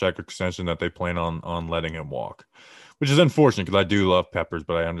contract extension, that they plan on letting him walk, which is unfortunate because I do love Peppers,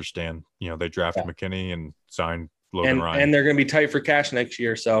 but I understand they drafted McKinney and signed Logan Ryan, and they're going to be tight for cash next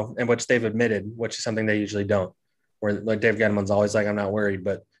year. So, and which they've admitted, which is something they usually don't. Where like Dave Gettleman's always like, I'm not worried,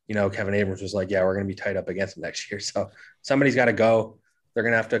 but Kevin Abrams was like, yeah, we're going to be tight up against them next year. So somebody's got to go. They're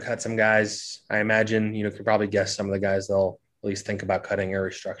going to have to cut some guys. I imagine could probably guess some of the guys they'll at least think about cutting or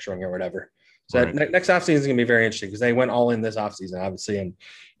restructuring or whatever. So right. Next offseason is going to be very interesting, because they went all in this offseason, obviously. And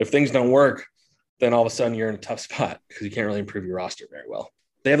if things don't work, then all of a sudden you're in a tough spot, because you can't really improve your roster very well.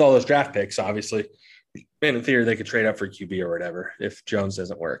 They have all those draft picks, obviously. And in theory, they could trade up for QB or whatever if Jones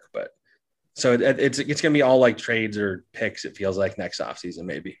doesn't work. But so it's going to be all like trades or picks, it feels like, next offseason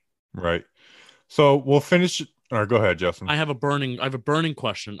maybe. Right. So we'll finish. Or go ahead, Justin. I have a burning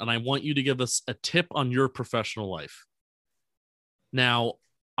question, and I want you to give us a tip on your professional life. Now,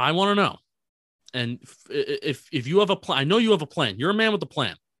 I want to know. And if you have a plan, I know you have a plan. You're a man with a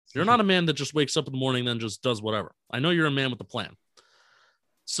plan. You're not a man that just wakes up in the morning and then just does whatever. I know you're a man with a plan.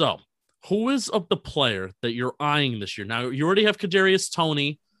 So, who is of the player that you're eyeing this year? Now, you already have Kadarius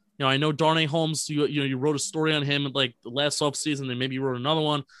Toney. I know Darnay Holmes, you wrote a story on him like the last offseason, and maybe you wrote another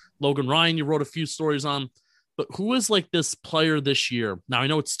one. Logan Ryan, you wrote a few stories on. But who is like this player this year? Now, I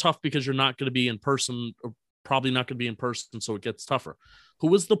know it's tough because you're not going to be in person, or probably not going to be in person, so it gets tougher.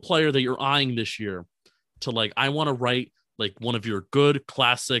 Who is the player that you're eyeing this year to, like, I want to write like one of your good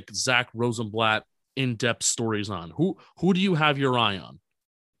classic Zack Rosenblatt in-depth stories on? Who do you have your eye on?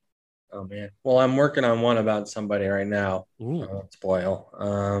 Oh man. Well, I'm working on one about somebody right now. Spoil.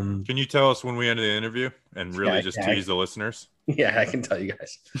 Can you tell us when we ended the interview and really tease the listeners? Yeah, I can tell you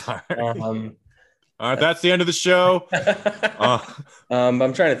guys. All right, that's the end of the show.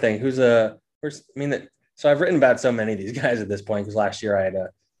 I'm trying to think so I've written about so many of these guys at this point, because last year I had to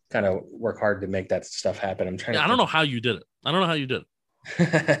kind of work hard to make that stuff happen. I don't know how you did it.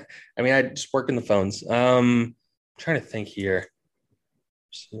 I just work in the phones. I'm trying to think here.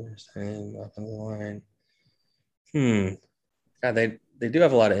 God, they do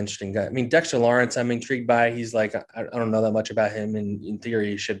have a lot of interesting guys. Dexter Lawrence, I'm intrigued by. He's like, I don't know that much about him, and in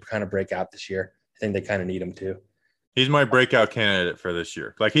theory, he should kind of break out this year. I think they kind of need him too. He's my breakout candidate for this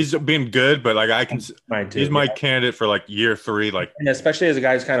year. Like, he's been good, but like he's my candidate for like year 3. Like, and especially as a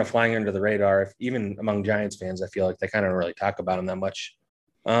guy who's kind of flying under the radar, even among Giants fans, I feel like they kind of don't really talk about him that much.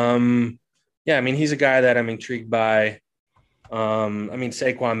 He's a guy that I'm intrigued by.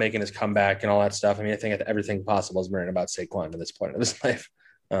 Saquon making his comeback and all that stuff. I think everything possible is written about Saquon at this point of his life.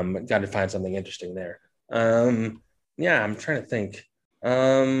 Got to find something interesting there. I'm trying to think.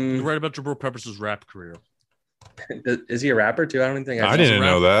 You're right about Jabril Peppers' rap career. Is he a rapper too? I don't think I didn't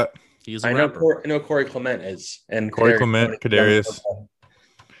know that. He's a rapper. I know Corey Clement is, and Corey Clement, Kadarius.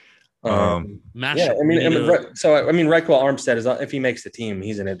 Raquel Armstead is, if he makes the team,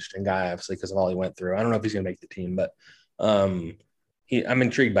 he's an interesting guy, obviously, because of all he went through. I don't know if he's going to make the team, but I'm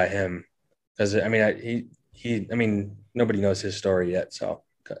intrigued by him because nobody knows his story yet, so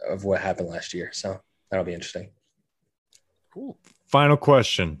of what happened last year. So that'll be interesting. Cool. Final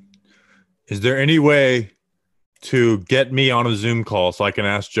question: is there any way to get me on a Zoom call so I can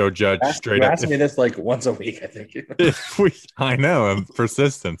ask Joe Judge straight up? Ask me this like once a week, I think. I know,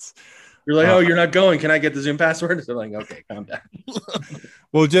 persistence. You're like, oh, you're not going. Can I get the Zoom password? So I'm like, okay, calm down.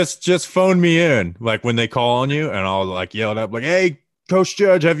 Well, just phone me in, like when they call on you, and I'll like yell it up, like, "Hey, Coach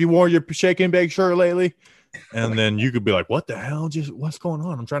Judge, have you worn your shake and bake shirt lately?" And then you could be like, "What the hell? Just what's going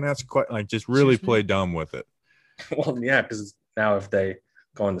on? I'm trying to ask a question." Like, just really play dumb with it. Well, yeah, because now if they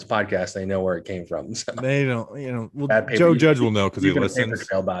go on this podcast, they know where it came from. So. They don't, well, Joe Judge will know because he listens.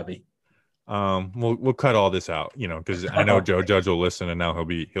 Tell Bobby. We'll cut all this out, because I know Joe Judge will listen, and now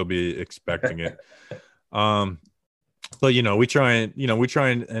he'll be expecting it. But we try and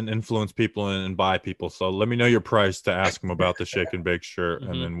influence people and buy people. So let me know your price to ask them about the shake and bake shirt,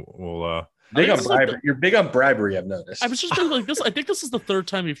 and then we'll. Big on bribery. You're big on bribery, I've noticed. I was just like this. I think this is the third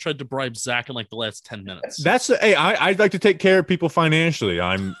time you've tried to bribe Zach in like the last 10 minutes. I'd like to take care of people financially.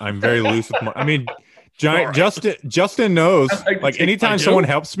 I'm very loose with my. I mean, Justin knows. Like anytime someone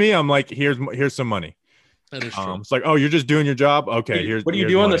helps me, I'm like, here's some money. That is true. It's like, oh, you're just doing your job. Okay, here's. What do you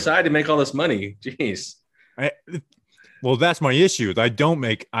do on the side to make all this money? Jeez. Well, that's my issue. I don't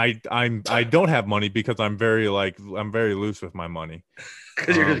have money because I'm very loose with my money.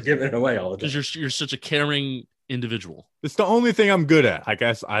 Because you're just giving it away all the time. Because you're such a caring individual. It's the only thing I'm good at. I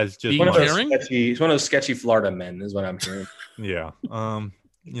guess he's one of those sketchy Florida men, is what I'm hearing. Yeah.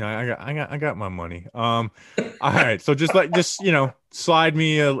 I got my money. All right. So just slide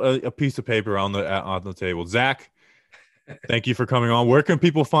me a piece of paper on the table. Zach, thank you for coming on. Where can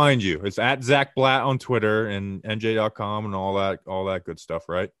people find you? It's at Zack Blatt on Twitter and NJ.com and all that good stuff,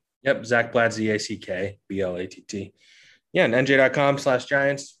 right? Yep. Zack Blatt, ZackBlatt. Yeah, and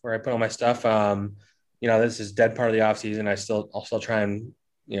NJ.com/Giants, where I put all my stuff. This is dead part of the offseason. I'll still try and,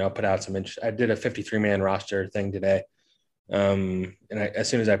 put out some I did a 53-man roster thing today. And as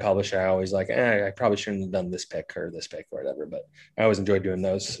soon as I publish it, I always I probably shouldn't have done this pick or whatever, but I always enjoy doing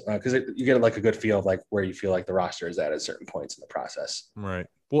those because you get like a good feel of like where you feel like the roster is at certain points in the process. Right.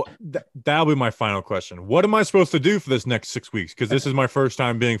 Well, that'll be my final question. What am I supposed to do for this next 6 weeks? Because this is my first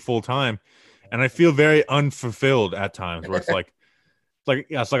time being full time, and I feel very unfulfilled at times. Where it's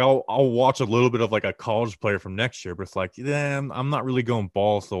I'll watch a little bit of like a college player from next year, but it's like, I'm not really going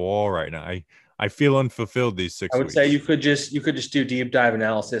balls to the wall right now. I feel unfulfilled these 6 weeks. I would say you could just do deep dive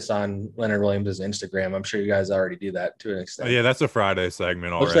analysis on Leonard Williams' Instagram. I'm sure you guys already do that to an extent. Oh, yeah, that's a Friday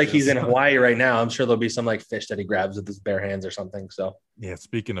segment. Looks like he's in Hawaii right now. I'm sure there'll be some like fish that he grabs with his bare hands or something. So yeah,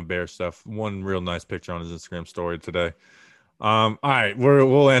 speaking of bear stuff, one real nice picture on his Instagram story today. All right,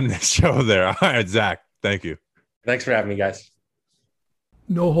 we'll end this show there. All right, Zach, thank you. Thanks for having me, guys.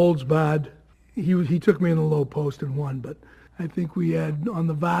 No holds barred. He took me in the low post and won, but I think we had on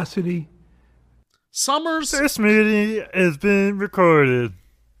the varsity. Summers. This meeting has been recorded.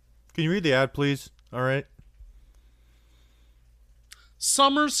 Can you read the ad, please? All right.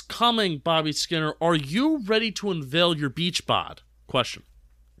 Summer's coming, Bobby Skinner. Are you ready to unveil your beach bod? Question.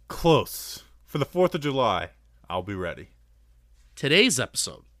 Close. For the 4th of July, I'll be ready. Today's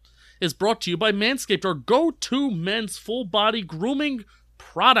episode is brought to you by Manscaped, our go-to men's full-body grooming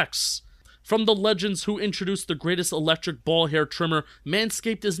products. From the legends who introduced the greatest electric ball hair trimmer,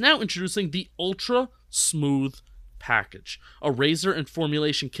 Manscaped is now introducing the Ultra Smooth Package, a razor and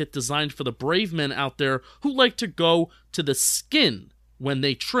formulation kit designed for the brave men out there who like to go to the skin when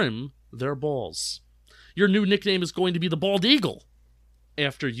they trim their balls. Your new nickname is going to be the Bald Eagle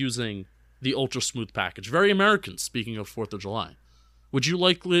after using the Ultra Smooth Package. Very American, speaking of 4th of July. Would you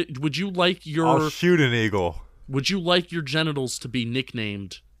like your... I'll shoot an eagle. Would you like your genitals to be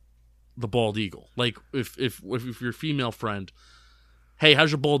nicknamed the Bald Eagle? Like if your female friend, hey,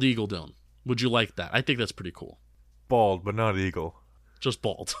 how's your Bald Eagle doing? Would you like that? I think that's pretty cool. Bald, but not eagle. Just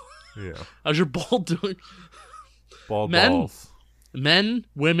bald. Yeah. How's your bald doing? Bald balls. Men,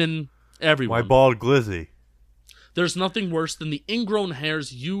 women, everyone. My bald glizzy. There's nothing worse than the ingrown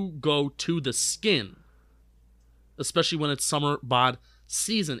hairs you go to the skin, especially when it's summer bod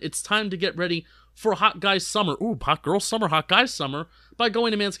season. It's time to get ready for hot guy summer. Ooh, hot girl summer, hot guy summer, by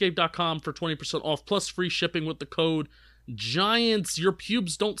going to manscaped.com for 20% off plus free shipping with the code GIANTS. Your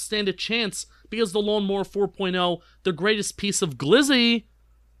pubes don't stand a chance because the Lawnmower 4.0, the greatest piece of glizzy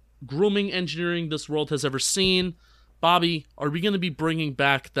grooming engineering this world has ever seen. Bobby, are we going to be bringing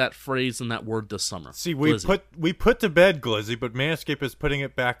back that phrase and that word this summer? See, we put to bed glizzy, but Manscaped is putting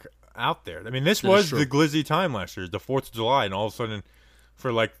it back out there. I mean, this was the glizzy time last year, the 4th of July, and all of a sudden,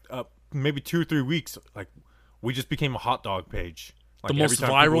 for like maybe 2 or 3 weeks, like we just became a hot dog page. Like the most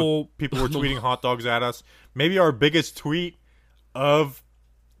viral people were tweeting hot dogs at us. Maybe our biggest tweet of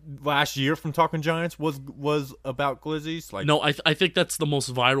last year from Talking Giants was about glizzies. Like, no, I think that's the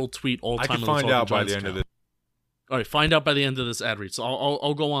most viral tweet all time. I can find out by the end of this. All right, find out by the end of this ad read. So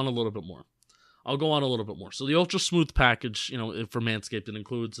I'll go on a little bit more. So the Ultra Smooth Package, for Manscaped, it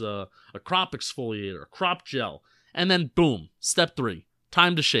includes a crop exfoliator, a crop gel, and then boom, step 3,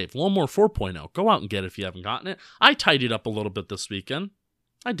 time to shave. Lawnmower 4.0. Go out and get it if you haven't gotten it. I tidied up a little bit this weekend.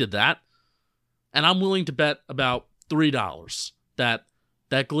 I did that, and I'm willing to bet about $3 that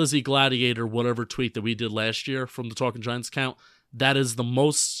Glizzy Gladiator whatever tweet that we did last year from the Talking Giants account, that is the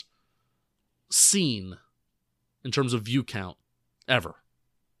most seen in terms of view count ever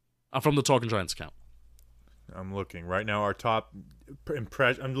from the Talking Giants account. I'm looking right now. Our top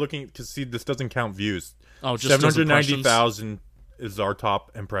impression. I'm looking to see this doesn't count views. Oh, just 790,000 is our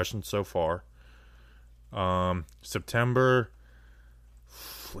top impression so far. September.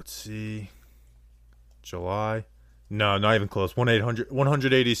 Let's see. July. No, not even close.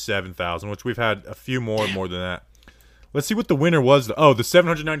 187,000, which we've had a few more than that. Let's see what the winner was. The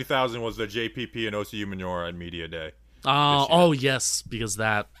 790,000 was the JPP and OCU Menora and Media Day. Oh, yes, because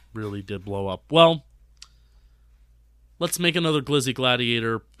that really did blow up. Well, let's make another Glizzy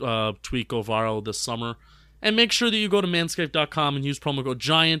Gladiator tweet go viral this summer. And make sure that you go to manscaped.com and use promo code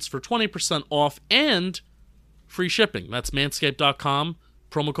GIANTS for 20% off and free shipping. That's manscaped.com,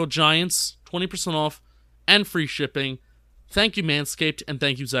 promo code GIANTS, 20% off and free shipping. Thank you, Manscaped, and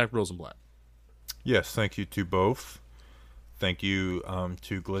thank you, Zack Rosenblatt. Yes, thank you to both. Thank you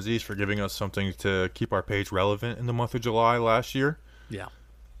to Glizzies for giving us something to keep our page relevant in the month of July last year. Yeah.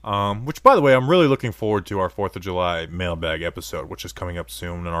 Which, by the way, I'm really looking forward to our 4th of July mailbag episode, which is coming up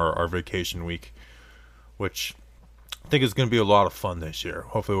soon in our vacation week, which I think is going to be a lot of fun this year.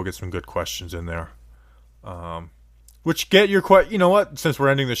 Hopefully we'll get some good questions in there. Which get your you know what? Since we're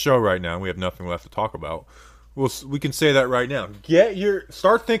ending the show right now, we have nothing left to talk about. We can say that right now.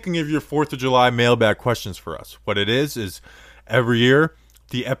 Start thinking of your 4th of July mailbag questions for us. What it is every year,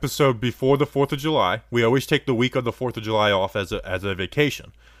 the episode before the 4th of July, we always take the week of the 4th of July off as a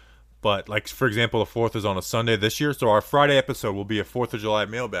vacation. But, like, for example, the 4th is on a Sunday this year, so our Friday episode will be a 4th of July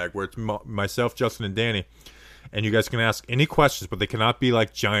mailbag where it's myself, Justin, and Danny. And you guys can ask any questions, but they cannot be,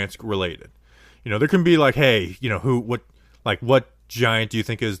 like, Giants related. You know, there can be, like, hey, you know, what Giant do you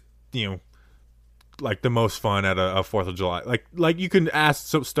think is, you know, like the most fun at a 4th of July? Like you can ask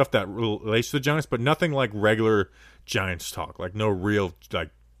some stuff that relates to the Giants, but nothing like regular Giants talk. Like no real like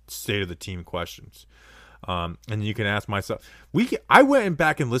state of the team questions. And you can ask myself. I went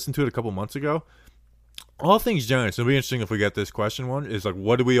back and listened to it a couple months ago. All things Giants. It'll be interesting if we get this question one. Is like,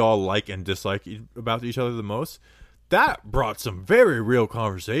 what do we all like and dislike about each other the most? That brought some very real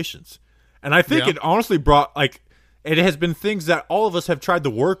conversations, and I think it honestly brought like. It has been things that all of us have tried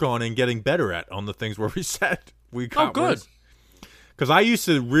to work on and getting better at on the things where we said we got. Oh, good. Because I used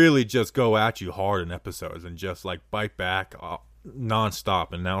to really just go at you hard in episodes and just like bite back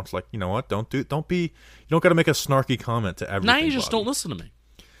nonstop, and now it's like, you know what? You don't got to make a snarky comment to everything. Now you just don't listen to me.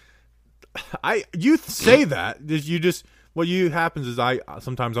 You say that you just what happens is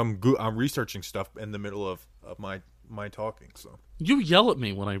sometimes I'm researching stuff in the middle of my talking. So you yell at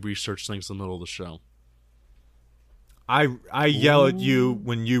me when I research things in the middle of the show. I yell at you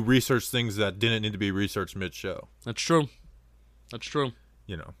when you research things that didn't need to be researched mid-show. That's true.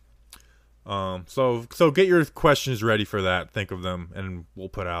 You know. So get your questions ready for that. Think of them, and we'll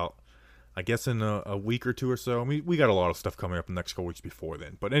put out, I guess, in a week or two or so. I mean, we got a lot of stuff coming up in the next couple weeks before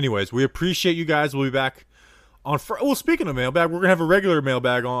then. But anyways, we appreciate you guys. We'll be back on Well, speaking of mailbag, we're going to have a regular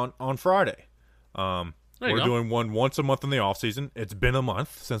mailbag on Friday. We're doing one once a month in the off season. It's been a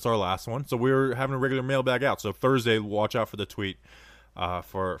month since our last one, so we're having a regular mailbag out. So Thursday, watch out for the tweet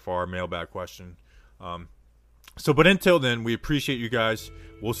for our mailbag question. But until then, we appreciate you guys.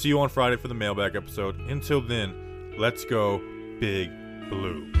 We'll see you on Friday for the mailbag episode. Until then, let's go Big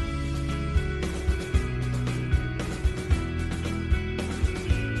Blue.